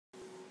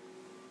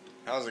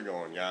How's it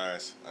going,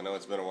 guys? I know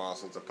it's been a while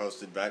since I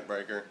posted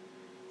BackBreaker.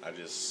 I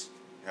just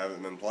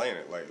haven't been playing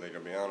it lately, to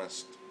be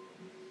honest.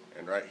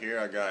 And right here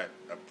I got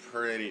a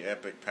pretty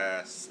epic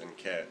pass and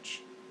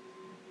catch.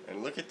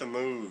 And look at the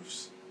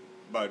moves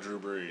by Drew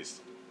Brees.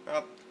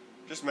 Oh,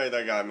 just made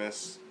that guy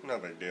miss. No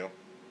big deal.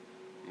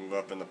 Move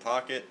up in the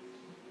pocket.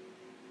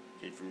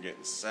 Keep from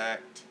getting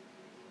sacked.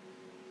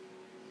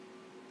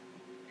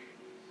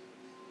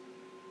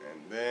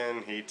 And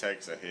then he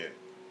takes a hit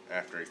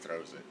after he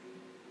throws it.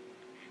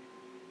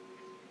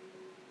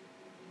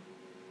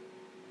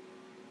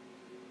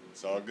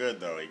 It's all good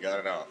though, he got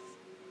it off.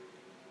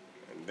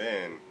 And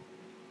then,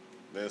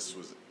 this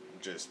was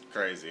just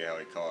crazy how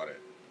he caught it.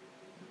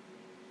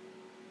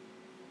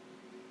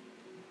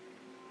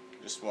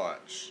 Just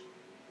watch.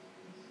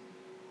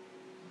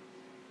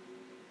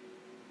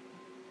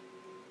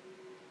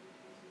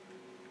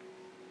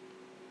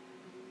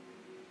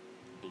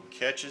 He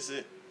catches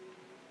it.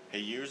 He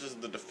uses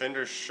the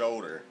defender's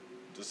shoulder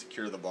to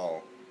secure the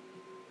ball.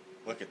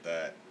 Look at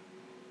that.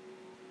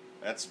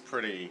 That's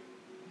pretty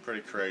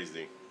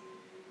crazy.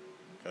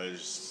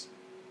 Because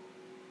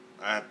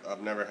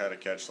I've never had a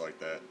catch like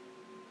that.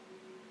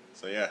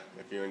 So yeah,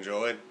 if you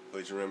enjoyed,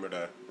 please remember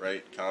to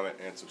rate, comment,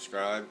 and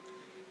subscribe.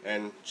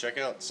 And check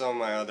out some of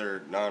my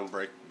other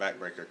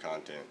non-backbreaker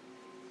content.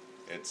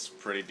 It's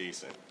pretty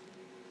decent.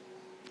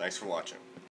 Thanks for watching.